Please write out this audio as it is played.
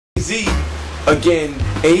Z again,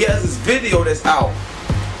 and he has this video that's out,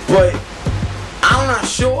 but I'm not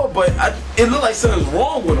sure, but it looked like something's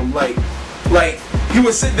wrong with him. Like he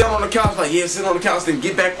would sit down on the couch, like, yeah, sit on the couch, then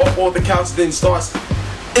get back up off the couch, then starts.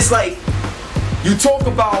 It's like, you talk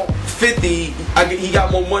about 50, he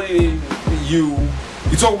got more money than you.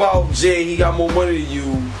 You talk about Jay, he got more money than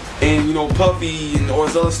you, and you know, Puffy and all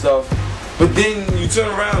this other stuff. But then you turn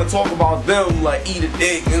around and talk about them like eat a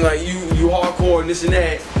dick and like you hardcore and this and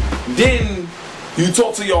that. Then you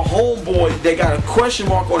talk to your homeboy that got a question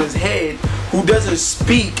mark on his head, who doesn't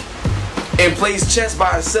speak and plays chess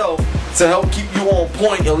by himself to help keep you on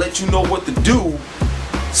point and let you know what to do.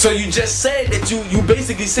 So you just said that you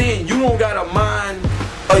basically saying you don't got a mind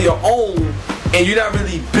of your own and you're not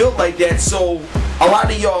really built like that. So a lot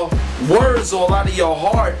of your words or a lot of your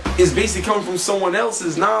heart is basically coming from someone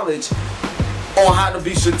else's knowledge on how to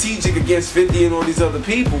be strategic against 50 and all these other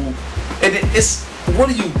people. And it's, what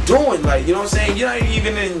are you doing? Like, you know what I'm saying? You're not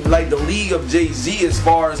even in like the league of Jay-Z as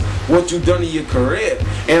far as what you've done in your career.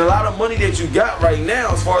 And a lot of money that you got right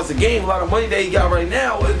now, as far as the game, a lot of money that you got right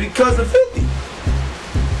now is because of 50.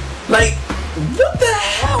 Like, what the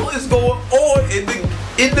hell is going on in the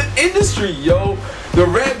industry, yo? The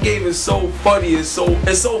rap game is so funny, it's so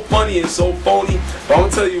funny and so phony. But I'm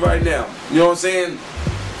gonna tell you right now, you know what I'm saying?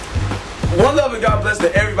 One love and God bless to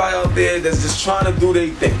everybody out there that's just trying to do their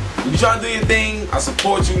thing. If you're trying to do your thing, I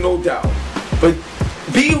support you, no doubt. But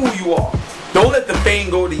be who you are. Don't let the fame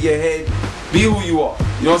go to your head. Be who you are.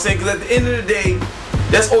 You know what I'm saying? Because at the end of the day,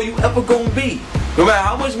 that's all you ever gonna be. No matter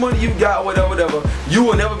how much money you got, whatever, you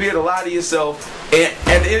will never be able to lie to yourself. And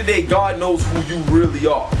at the end of the day, God knows who you really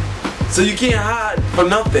are. So you can't hide for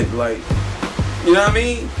nothing. Like, you know what I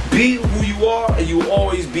mean? Be who you are, and you will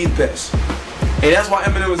always be the best. And that's why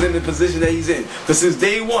Eminem was in the position that he's in. Because since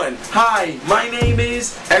day one, hi, my name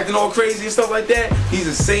is, acting all crazy and stuff like that, he's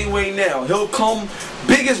the same way now. He'll come,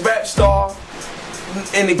 biggest rap star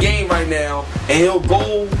in the game right now, and he'll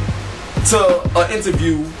go to an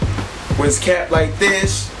interview with his cap like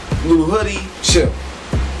this, little hoodie, chill.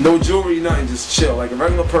 No jewelry, nothing, just chill, like a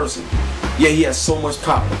regular person. Yeah, he has so much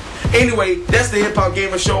power. Anyway, that's the Hip Hop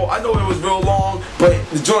Gamer Show. I know it was real long, but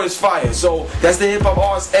the joint is fire. So that's the Hip Hop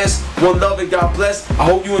RSS. One love and God bless. I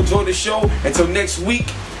hope you enjoyed the show. Until next week,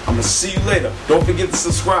 I'm going to see you later. Don't forget to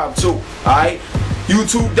subscribe too. Alright?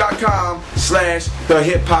 YouTube.com/The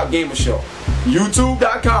Hip Hop Gamer Show.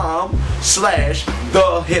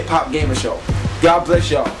 YouTube.com/The Hip Hop Gamer Show. God bless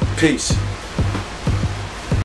y'all. Peace.